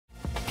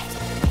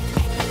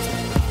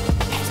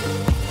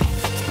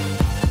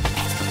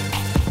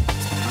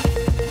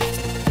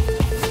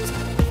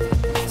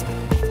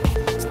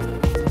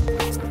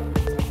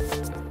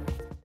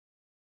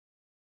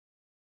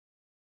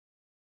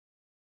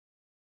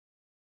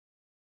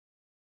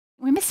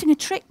We're missing a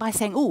trick by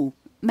saying, oh,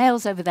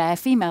 males over there,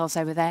 females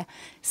over there.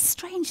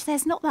 Strange,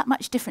 there's not that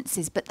much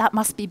differences, but that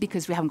must be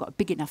because we haven't got a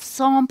big enough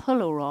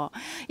sample or our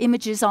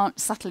images aren't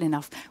subtle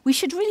enough. We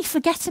should really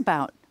forget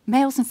about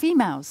males and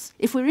females.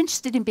 If we're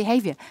interested in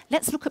behaviour,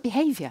 let's look at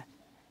behaviour.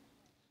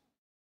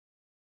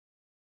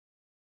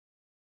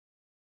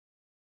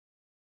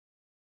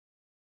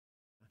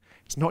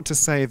 It's not to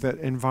say that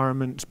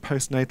environment,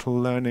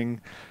 postnatal learning,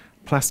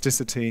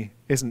 plasticity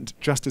isn't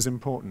just as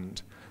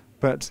important,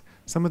 but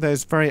some of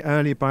those very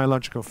early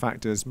biological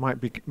factors might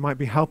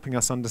be helping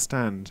us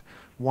understand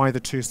why the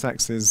two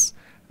sexes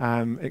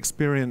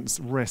experience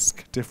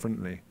risk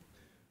differently.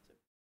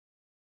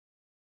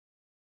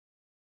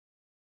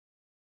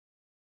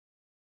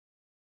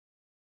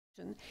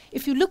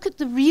 If you look at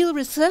the real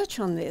research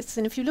on this,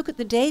 and if you look at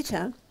the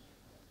data,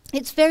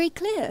 it's very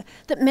clear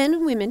that men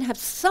and women have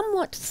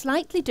somewhat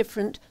slightly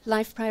different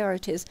life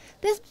priorities.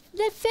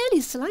 They're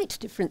fairly slight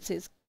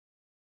differences.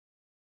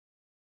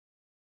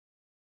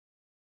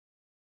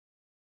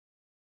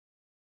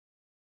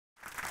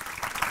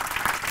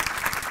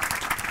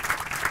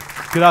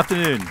 Good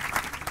afternoon.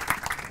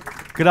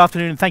 Good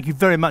afternoon. Thank you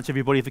very much,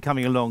 everybody, for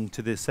coming along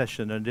to this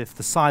session. And if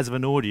the size of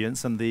an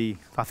audience and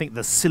I think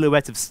the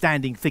silhouette of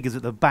standing figures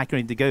at the back are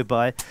going to go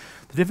by,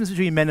 the difference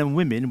between men and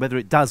women, whether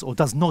it does or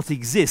does not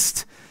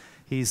exist,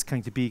 is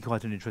going to be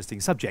quite an interesting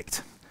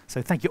subject.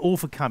 So thank you all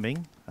for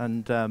coming,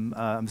 and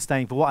I'm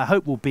staying for what I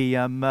hope will be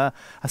a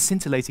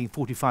scintillating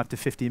 45 to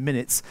 50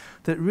 minutes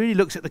that really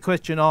looks at the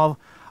question of,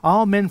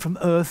 are men from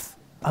Earth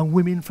and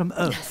women from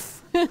Earth?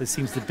 This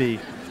seems to be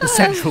the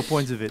central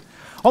point of it.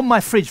 On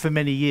my fridge for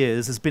many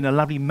years has been a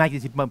lovely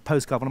magnetic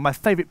postcard, one of my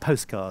favourite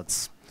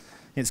postcards.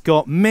 It's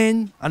got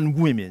men and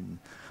women,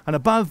 and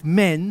above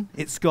men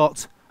it's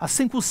got a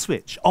simple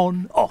switch,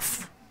 on,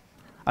 off.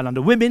 And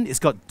under women it's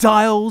got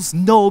dials,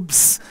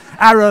 knobs,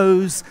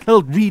 arrows,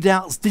 little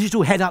readouts,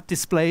 digital head-up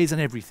displays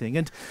and everything.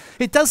 And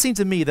it does seem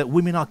to me that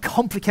women are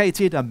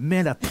complicated and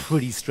men are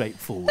pretty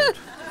straightforward.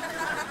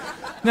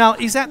 Now,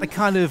 is that the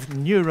kind of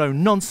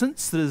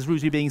neuro-nonsense that is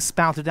usually being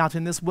spouted out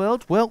in this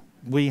world? Well,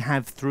 we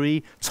have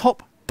three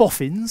top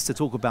boffins to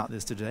talk about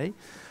this today,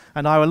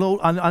 and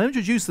I'll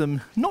introduce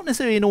them not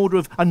necessarily in order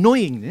of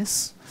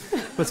annoyingness,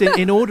 but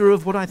in order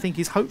of what I think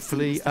is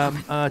hopefully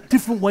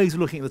different ways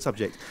of looking at the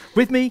subject.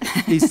 With me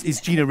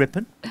is Gina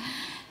Rippon.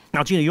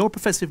 Now, Gina, you're a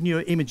professor of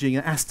neuroimaging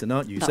at Aston,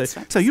 aren't you? That's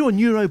right. So you're a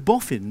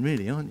neuroboffin,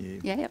 really, aren't you?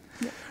 Yeah, yep.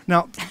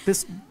 Now,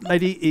 this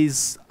lady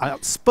is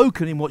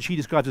outspoken in what she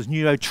describes as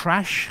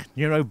neuro-trash,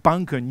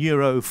 neuro-bunk, and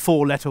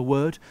neuro-four-letter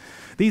word.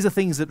 These are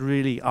things that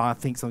really are, I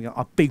think,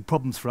 are big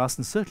problems for us,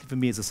 and certainly for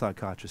me as a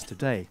psychiatrist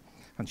today.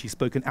 And she's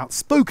spoken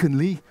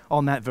outspokenly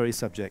on that very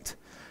subject.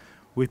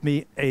 With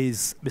me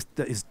is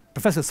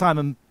Professor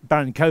Simon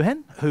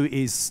Baron-Cohen, who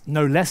is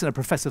no less than a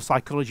professor of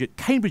psychology at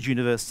Cambridge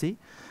University.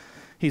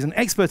 He's an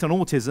expert on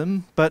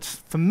autism, but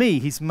for me,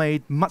 he's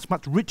made much,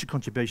 much richer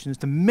contributions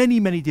to many,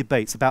 many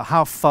debates about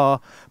how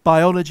far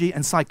biology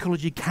and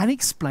psychology can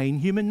explain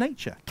human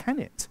nature. Can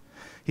it?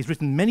 He's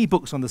written many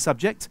books on the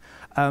subject.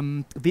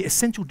 The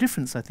Essential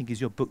Difference, I think,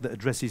 is your book that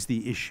addresses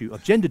the issue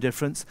of gender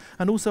difference.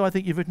 And also, I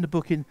think you've written a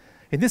book in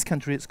this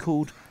country, it's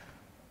called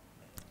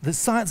The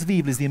Science of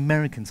Evil is the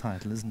American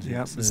title, isn't it?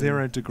 Yeah, so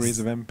 0 Degrees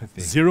of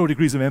Empathy. 0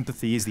 Degrees of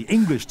Empathy is the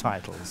English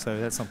title, so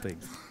that's something.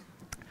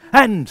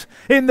 And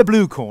in the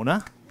blue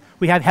corner,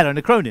 we have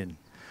Helena Cronin.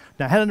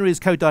 Now, Helena is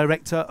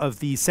co-director of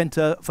the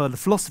Centre for the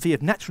Philosophy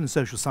of Natural and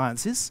Social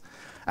Sciences,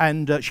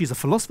 and she's a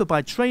philosopher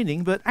by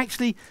training, but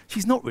actually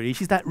she's not really.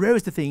 She's that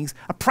rarest of things,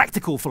 a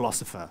practical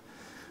philosopher.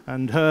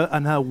 And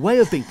her way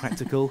of being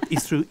practical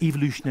is through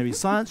evolutionary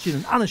science. She's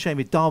an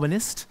unashamed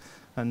Darwinist,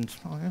 and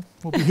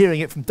we'll be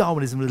hearing it from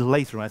Darwinism a little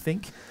later, I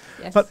think.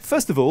 Yes. But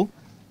first of all,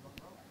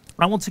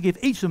 I want to give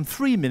each of them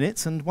 3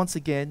 minutes, and once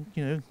again,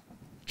 you know,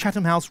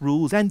 Chatham House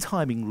rules and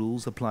timing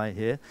rules apply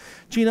here.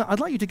 Gina, I'd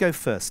like you to go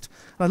first.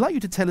 And I'd like you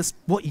to tell us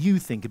what you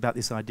think about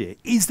this idea.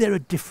 Is there a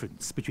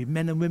difference between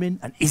men and women,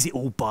 and is it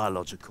all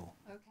biological?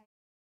 Okay.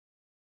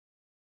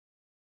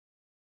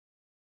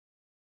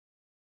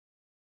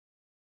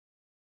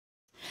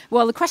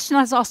 Well, the question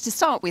I was asked to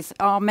start with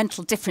are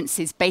mental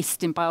differences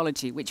based in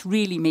biology, which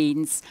really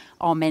means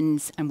are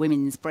men's and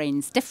women's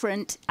brains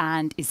different,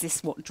 and is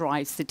this what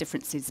drives the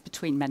differences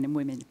between men and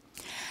women?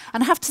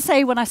 And I have to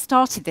say, when I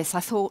started this, I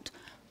thought,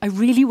 I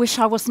really wish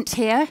I wasn't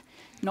here,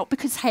 not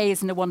because Hay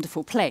isn't a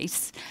wonderful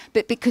place,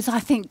 but because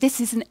I think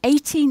this is an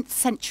 18th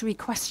century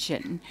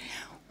question.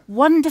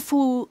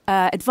 Wonderful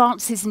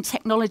advances in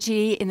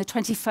technology in the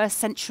 21st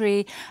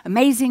century,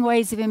 amazing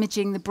ways of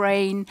imaging the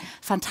brain,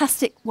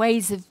 fantastic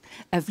ways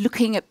of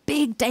looking at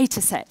big data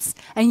sets,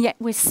 and yet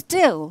we're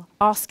still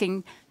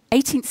asking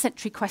 18th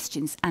century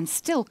questions and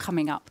still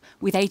coming up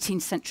with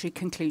 18th century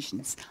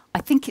conclusions.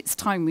 I think it's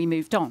time we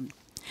moved on.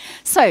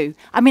 So,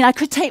 I mean, I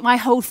could take my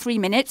whole 3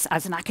 minutes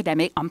as an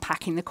academic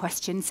unpacking the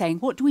question, saying,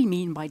 what do we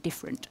mean by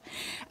different?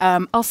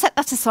 I'll set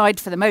that aside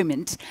for the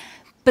moment.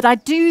 But I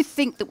do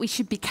think that we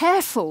should be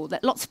careful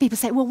that lots of people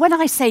say, well, when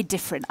I say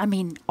different, I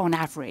mean on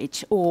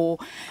average, or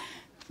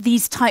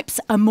these types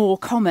are more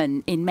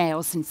common in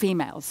males and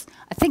females.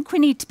 I think we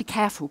need to be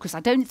careful because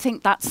I don't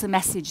think that's the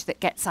message that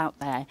gets out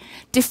there.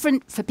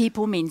 Different for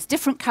people means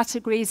different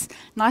categories,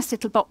 nice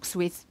little box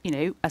with, you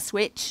know, a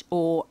switch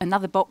or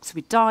another box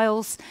with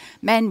dials,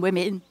 men,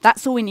 women,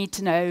 that's all we need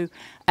to know.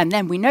 And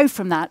then we know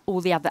from that all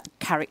the other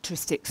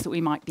characteristics that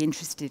we might be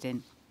interested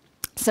in.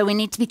 So we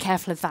need to be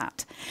careful of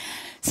that.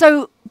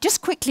 So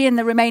just quickly in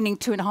the remaining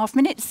 2.5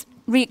 minutes,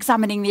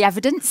 re-examining the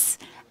evidence.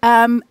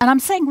 And I'm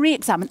saying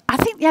re-examine. I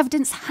think the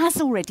evidence has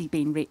already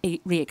been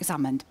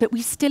re-examined, but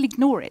we still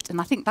ignore it.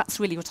 And I think that's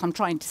really what I'm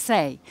trying to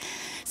say.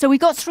 So we've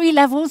got 3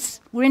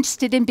 levels. We're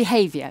interested in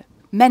behaviour.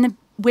 Men and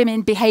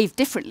women behave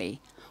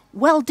differently.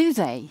 Well, do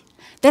they?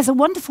 There's a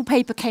wonderful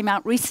paper came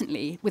out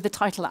recently with a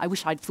title I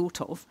wish I'd thought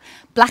of,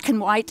 Black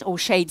and White or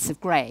Shades of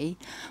Grey,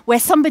 where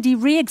somebody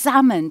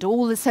re-examined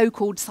all the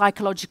so-called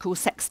psychological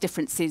sex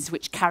differences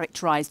which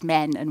characterised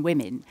men and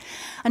women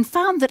and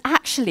found that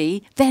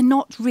actually they're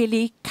not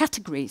really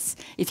categories.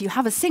 If you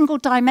have a single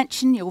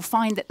dimension, you'll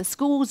find that the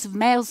scores of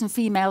males and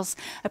females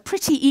are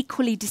pretty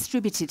equally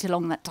distributed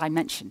along that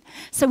dimension.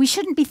 So we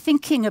shouldn't be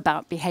thinking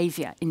about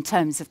behaviour in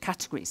terms of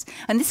categories.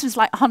 And this was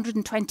like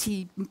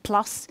 120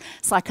 plus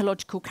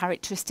psychological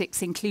characteristics,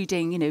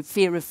 including, you know,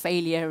 fear of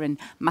failure and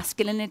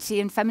masculinity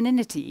and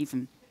femininity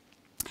even.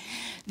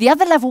 The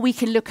other level we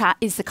can look at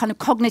is the kind of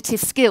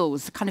cognitive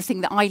skills, the kind of thing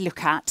that I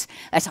look at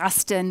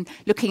Aston,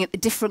 looking at the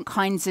different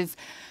kinds of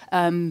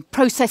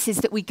processes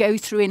that we go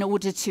through in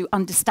order to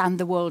understand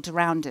the world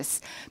around us.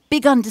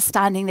 Big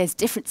understanding, there's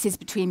differences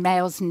between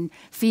males and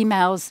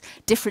females,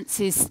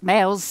 differences,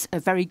 males are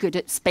very good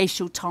at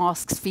spatial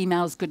tasks,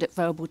 females good at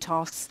verbal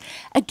tasks.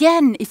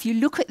 Again, if you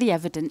look at the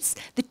evidence,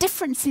 the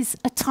differences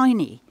are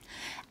tiny.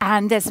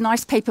 And there's a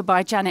nice paper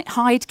by Janet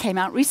Hyde came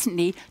out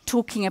recently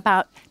talking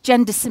about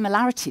gender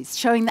similarities,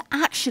 showing that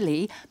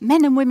actually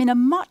men and women are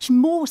much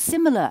more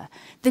similar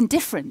than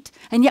different,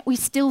 and yet we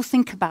still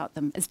think about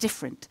them as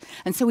different.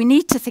 And so we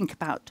need to think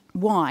about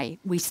why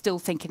we still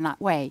think in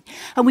that way.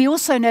 And we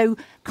also know,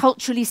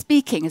 culturally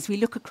speaking, as we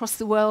look across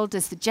the world,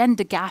 as the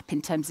gender gap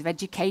in terms of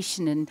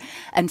education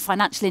and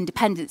financial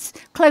independence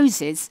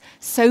closes,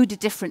 so do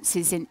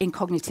differences in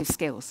cognitive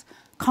skills.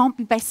 Can't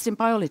be based in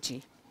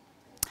biology.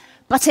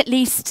 But at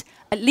least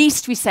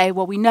we say,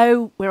 well, we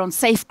know we're on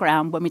safe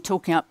ground when we're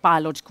talking about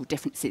biological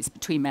differences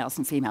between males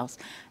and females.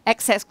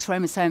 XX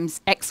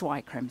chromosomes,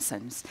 XY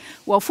chromosomes.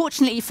 Well,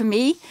 fortunately for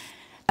me,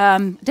 I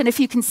don't know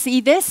if you can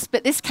see this,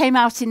 but this came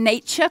out in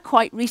Nature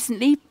quite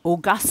recently,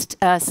 august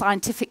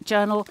scientific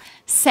journal,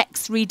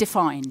 Sex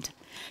Redefined,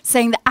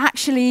 saying that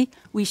actually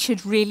we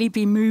should really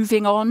be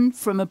moving on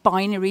from a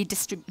binary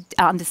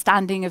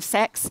understanding of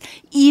sex.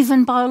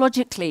 Even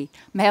biologically,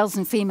 males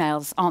and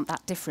females aren't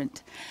that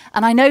different.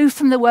 And I know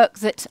from the work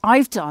that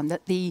I've done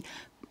that the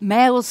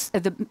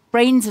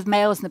brains of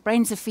males and the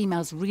brains of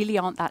females really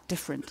aren't that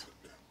different.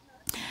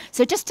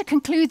 So just to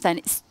conclude then,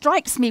 it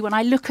strikes me when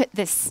I look at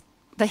this,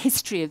 the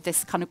history of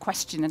this kind of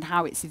question and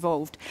how it's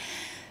evolved,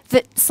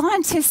 that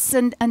scientists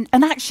and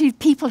actually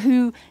people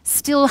who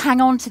still hang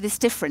on to this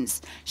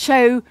difference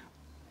show,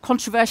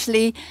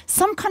 controversially,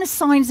 some kind of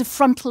signs of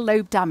frontal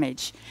lobe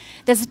damage.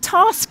 There's a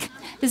task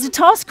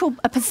called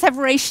a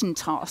perseveration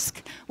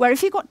task, where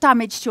if you've got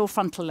damage to your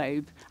frontal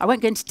lobe, I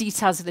won't go into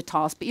details of the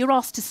task, but you're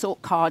asked to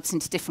sort cards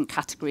into different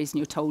categories, and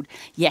you're told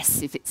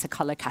yes if it's a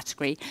colour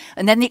category.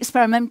 And then the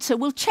experimenter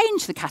will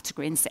change the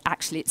category and say,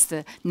 actually, it's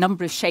the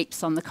number of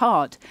shapes on the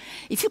card.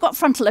 If you've got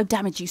frontal lobe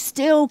damage, you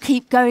still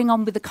keep going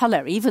on with the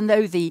colour, even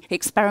though the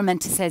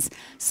experimenter says,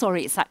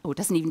 sorry, it's that, or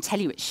doesn't even tell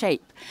you its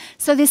shape.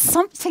 So there's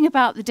something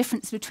about the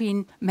difference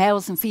between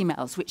males and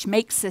females which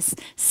makes us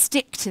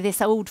stick to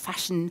this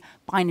old-fashioned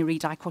binary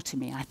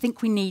dichotomy. I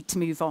think we need to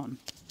move on.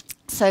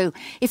 So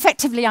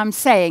effectively, I'm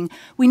saying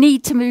we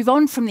need to move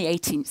on from the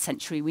 18th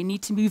century. We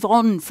need to move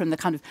on from the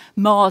kind of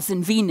Mars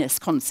and Venus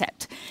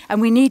concept.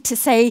 And we need to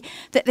say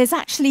that there's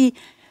actually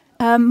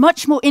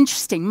much more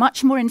interesting,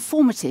 much more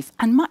informative,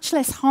 and much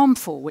less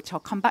harmful, which I'll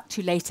come back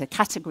to later,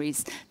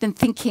 categories than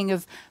thinking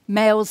of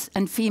males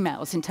and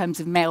females in terms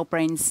of male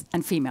brains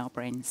and female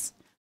brains.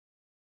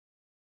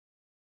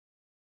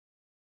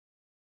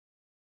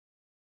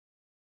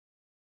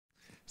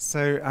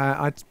 So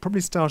I'd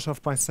probably start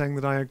off by saying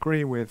that I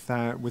agree with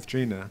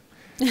Gina,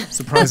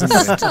 surprisingly.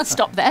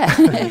 Stop there.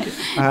 In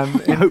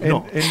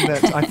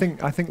that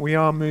I think we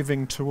are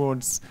moving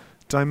towards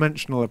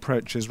dimensional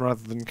approaches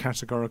rather than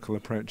categorical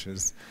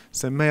approaches.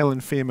 So male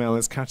and female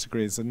as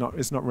categories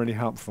is not really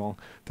helpful.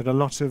 That a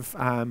lot of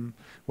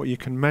what you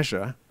can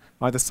measure,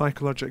 either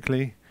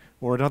psychologically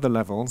or at other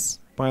levels,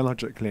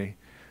 biologically,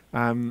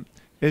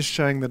 is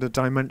showing that a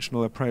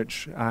dimensional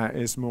approach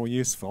is more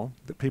useful,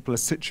 that people are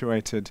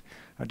situated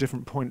at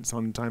different points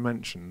on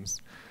dimensions.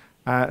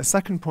 A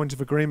second point of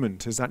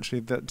agreement is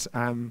actually that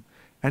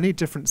any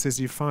differences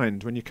you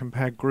find when you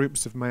compare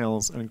groups of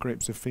males and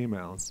groups of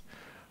females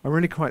are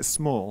really quite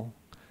small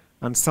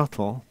and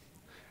subtle,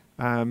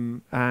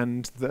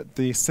 and that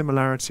the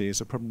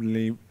similarities are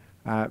probably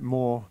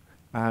more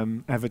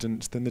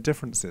evident than the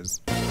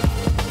differences.